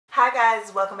Hi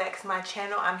guys, welcome back to my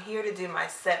channel. I'm here to do my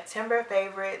September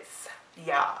favorites.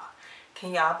 Y'all,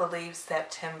 can y'all believe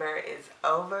September is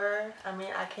over? I mean,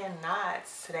 I cannot.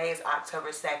 Today is October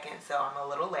 2nd, so I'm a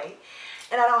little late.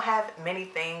 And I don't have many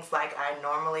things like I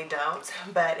normally don't.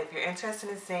 But if you're interested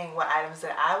in seeing what items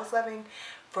that I was loving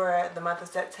for the month of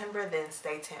September, then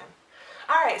stay tuned.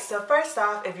 Alright, so first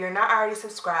off, if you're not already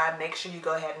subscribed, make sure you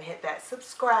go ahead and hit that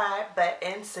subscribe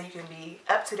button so you can be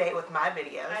up to date with my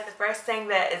videos. Alright, the first thing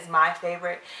that is my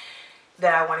favorite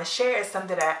that I want to share is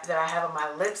something that I have on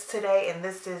my lips today, and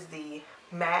this is the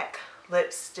MAC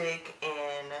lipstick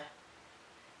in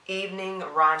Evening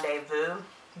Rendezvous.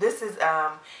 This is,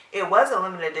 it was a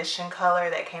limited edition color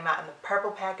that came out in the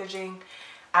purple packaging.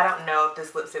 I don't know if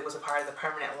this lipstick was a part of the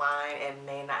permanent line. It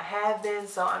may not have been,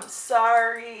 so I'm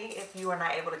sorry if you were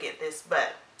not able to get this,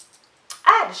 but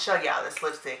I had to show y'all this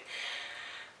lipstick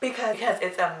because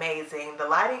it's amazing. The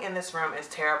lighting in this room is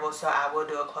terrible, so I will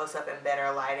do a close-up and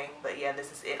better lighting, but yeah,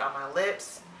 this is it on my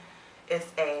lips. It's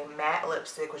a matte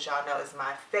lipstick, which y'all know is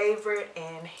my favorite,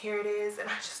 and here it is, and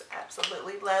I just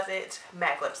absolutely love it.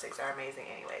 Matte lipsticks are amazing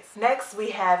anyways. Next,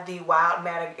 we have the Wild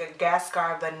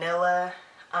Madagascar Vanilla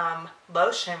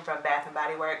lotion from Bath &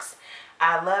 Body Works.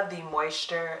 I love the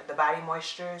moisture, the body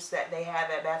moistures that they have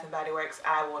at Bath & Body Works.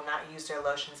 I will not use their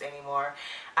lotions anymore.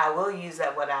 I will use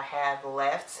up what I have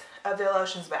left of their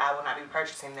lotions, but I will not be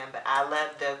purchasing them. But I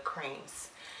love the creams.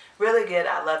 Really good.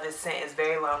 I love this scent. It's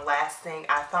very long lasting.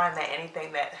 I find that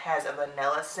anything that has a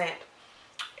vanilla scent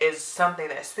is something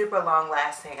that's super long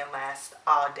lasting and lasts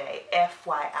all day.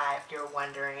 FYI, if you're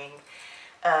wondering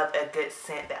of a good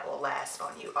scent that will last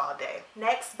on you all day.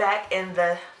 Next, back in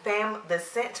the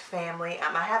scent family,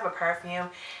 I have a perfume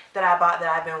that I bought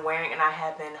that I've been wearing, and I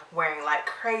have been wearing like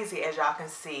crazy, as y'all can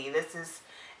see. This is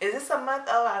this a month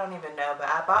old? I don't even know, but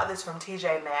I bought this from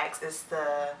TJ Maxx. It's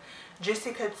the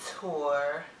Juicy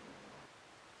Couture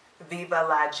Viva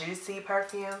La Juicy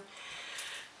perfume.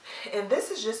 And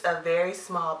this is just a very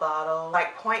small bottle,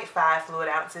 like 0.5 fluid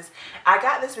ounces. I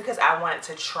got this because I wanted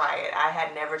to try it. I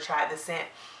had never tried the scent.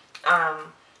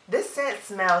 This scent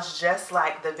smells just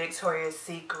like the Victoria's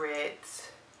Secret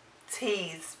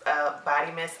Tease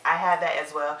body mist. I have that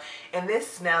as well. And this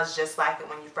smells just like it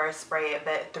when you first spray it,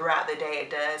 but throughout the day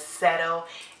it does settle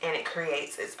and it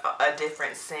creates a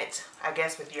different scent, I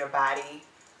guess, with your body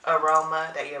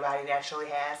aroma that your body naturally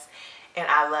has. And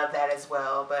I love that as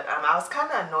well. But I was kind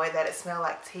of annoyed that it smelled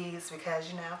like teas because,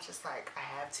 you know, it's just like, I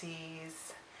have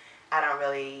teas. I don't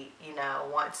really, you know,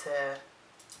 want to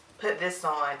put this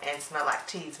on and smell like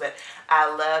teas. But I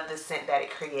love the scent that it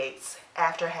creates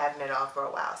after having it on for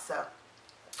a while. So,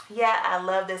 yeah, I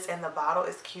love this. And the bottle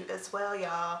is cute as well,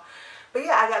 y'all. But,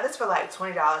 yeah, I got this for like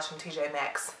 $20 from TJ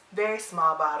Maxx. Very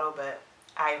small bottle, but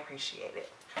I appreciate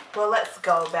it. Well, let's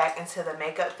go back into the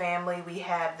makeup family. We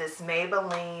have this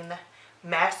Maybelline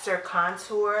Master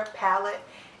Contour palette.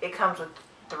 It comes with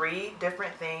 3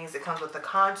 different things. It comes with a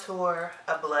contour,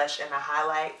 a blush, and a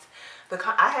highlight.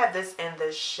 I have this in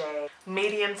the shade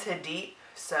medium to deep,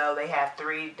 so they have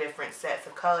 3 different sets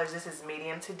of colors. This is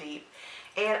medium to deep,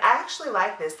 and I actually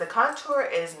like this. The contour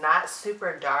is not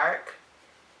super dark.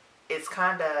 It's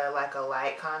kind of like a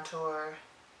light contour,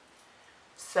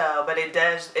 so but it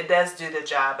does do the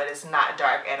job, but it's not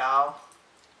dark at all.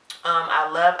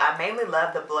 I mainly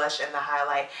love the blush and the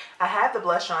highlight. I have the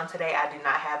blush on today. I do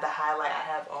not have the highlight. I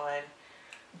have on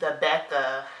the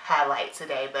Becca highlight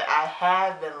today, but I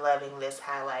have been loving this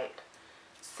highlight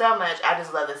so much. I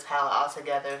just love this palette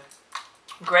altogether.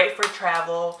 Great for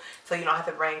travel, so you don't have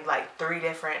to bring like 3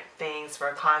 different things for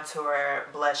contour,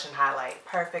 blush, and highlight.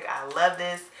 Perfect. I love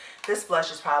this. This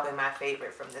blush is probably my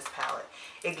favorite from this palette.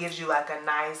 It gives you like a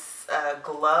nice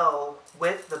glow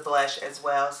with the blush as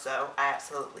well, so I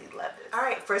absolutely love it.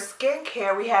 Alright, for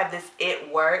skincare, we have this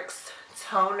It Works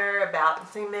Toner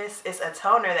Balancing Mist. It's a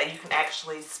toner that you can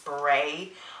actually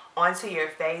spray onto your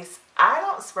face. I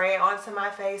don't spray it onto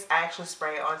my face. I actually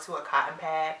spray it onto a cotton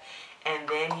pad and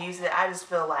then use it. I just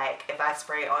feel like if I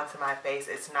spray it onto my face,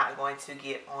 it's not going to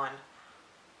get on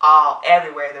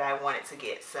everywhere that I want it to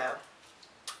get. So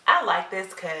I like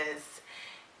this because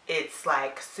it's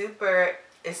like super,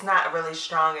 it's not really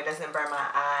strong. It doesn't burn my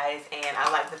eyes, and I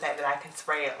like the fact that I can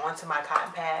spray it onto my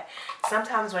cotton pad.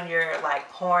 Sometimes when you're like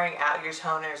pouring out your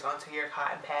toners onto your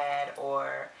cotton pad,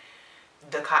 or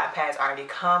the cotton pads already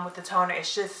come with the toner,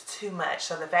 it's just too much.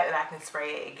 So the fact that I can spray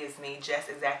it, it gives me just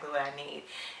exactly what I need.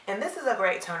 And this is a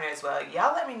great toner as well.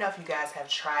 Y'all let me know if you guys have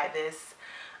tried this.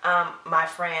 My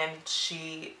friend,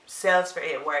 she sells for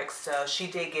It Works, so she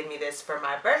did give me this for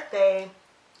my birthday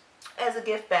as a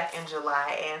gift back in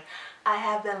July, and I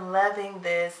have been loving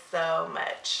this so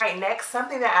much. All right, next,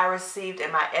 something that I received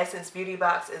in my Essence Beauty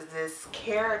box is this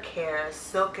Kera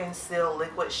Silk and Seal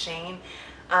Liquid Sheen.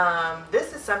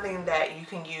 This is something that you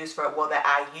can use for, well, that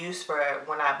I use for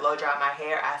when I blow dry my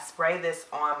hair. I spray this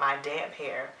on my damp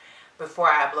hair before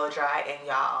I blow dry, and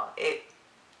y'all, it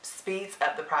speeds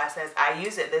up the process. I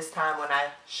use it this time when I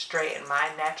straighten my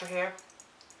natural hair,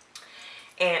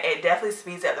 and it definitely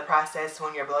speeds up the process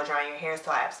when you're blow drying your hair.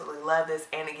 So I absolutely love this,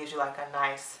 and it gives you like a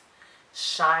nice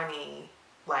shiny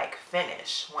like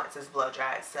finish once it's blow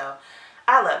dried. So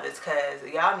I love this because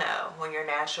y'all know when you're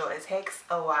natural, it takes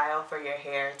a while for your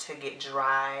hair to get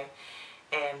dry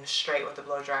and straight with the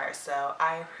blow dryer. So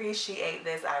I appreciate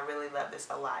this. I really love this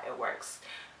a lot. It works.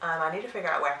 I need to figure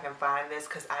out where I can find this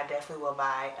because I definitely will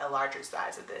buy a larger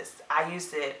size of this. I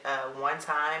used it one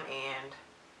time and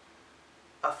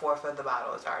a fourth of the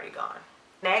bottle is already gone.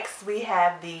 Next, we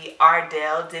have the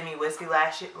Ardell Demi Wispy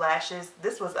Lashes.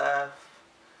 This was a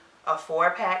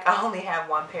 4-pack. I only have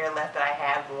one pair left that I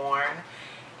have worn.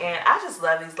 And I just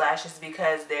love these lashes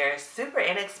because they're super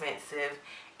inexpensive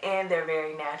and they're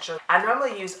very natural. I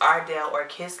normally use Ardell or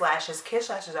Kiss Lashes. Kiss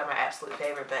Lashes are my absolute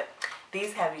favorite, but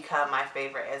these have become my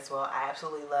favorite as well. I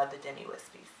absolutely love the Demi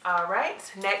Wispies.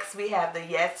 Alright, next we have the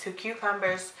Yes to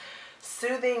Cucumbers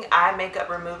Soothing Eye Makeup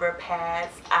Remover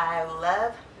Pads. I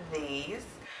love these.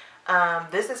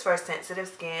 This is for sensitive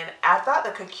skin. I thought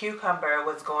the cucumber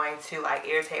was going to like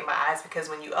irritate my eyes because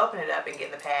when you open it up and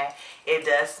get the pad, it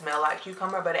does smell like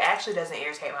cucumber, but it actually doesn't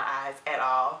irritate my eyes at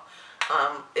all.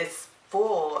 It's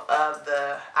full of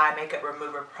the eye makeup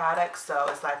remover products, so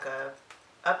it's like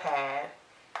a pad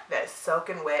that's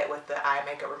soaking wet with the eye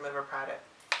makeup remover product.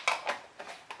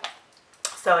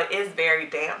 So it is very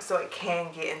damp, so it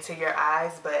can get into your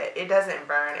eyes, but it doesn't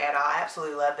burn at all. I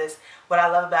absolutely love this. What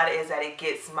I love about it is that it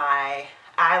gets my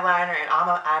eyeliner and all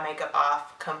my eye makeup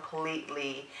off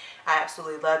completely. I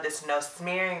absolutely love this. No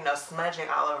smearing, no smudging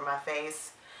all over my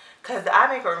face. Because the eye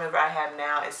makeup remover I have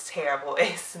now is terrible.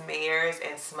 It smears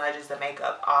and smudges the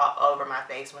makeup all over my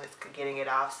face when it's getting it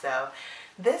off. So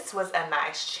this was a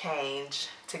nice change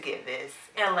to get this.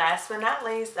 And last but not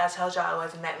least, I told y'all it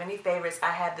wasn't that many favorites.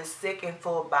 I had the Thick and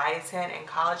Full Biotin and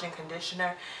Collagen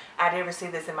Conditioner. I did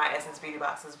receive this in my Essence Beauty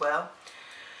box as well.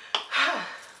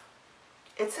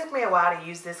 It took me a while to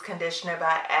use this conditioner, but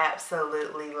I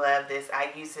absolutely love this.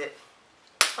 I use it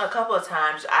a couple of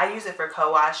times. I use it for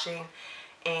co-washing,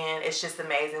 and it's just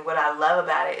amazing. What I love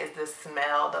about it is the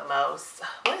smell the most.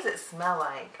 What does it smell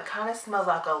like? It kind of smells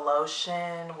like a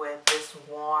lotion with this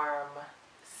warm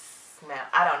smell.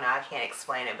 I don't know. I can't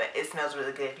explain it, but it smells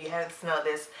really good. If you haven't smelled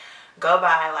this, go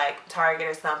by like Target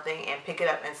or something and pick it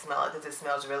up and smell it because it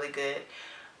smells really good.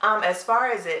 As far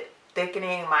as it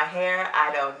thickening my hair,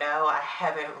 I don't know. I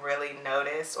haven't really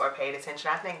noticed or paid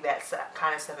attention. I think that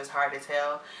kind of stuff is hard to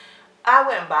tell. I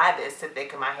wouldn't buy this to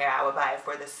thicken my hair. I would buy it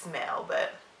for the smell.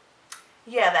 But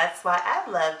yeah, that's why I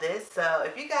love this. So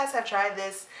if you guys have tried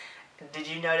this, did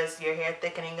you notice your hair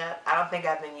thickening up? I don't think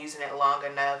I've been using it long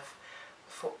enough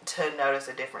to notice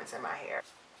a difference in my hair.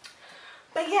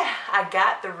 But yeah, I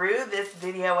got through this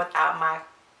video without my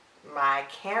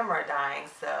camera dying,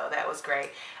 so that was great.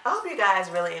 I hope you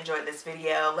guys really enjoyed this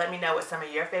video. Let me know what some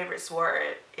of your favorites were,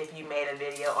 or if you made a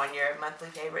video on your monthly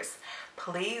favorites.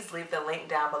 Please leave the link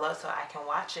down below so I can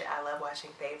watch it. I love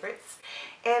watching favorites.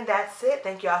 And that's it.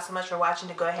 Thank you all so much for watching.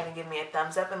 To go ahead and give me a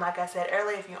thumbs up, and like I said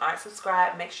earlier, if you aren't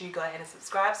subscribed, make sure you go ahead and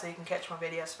subscribe so you can catch more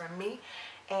videos from me,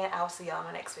 and I will see y'all in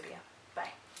my next video. Bye.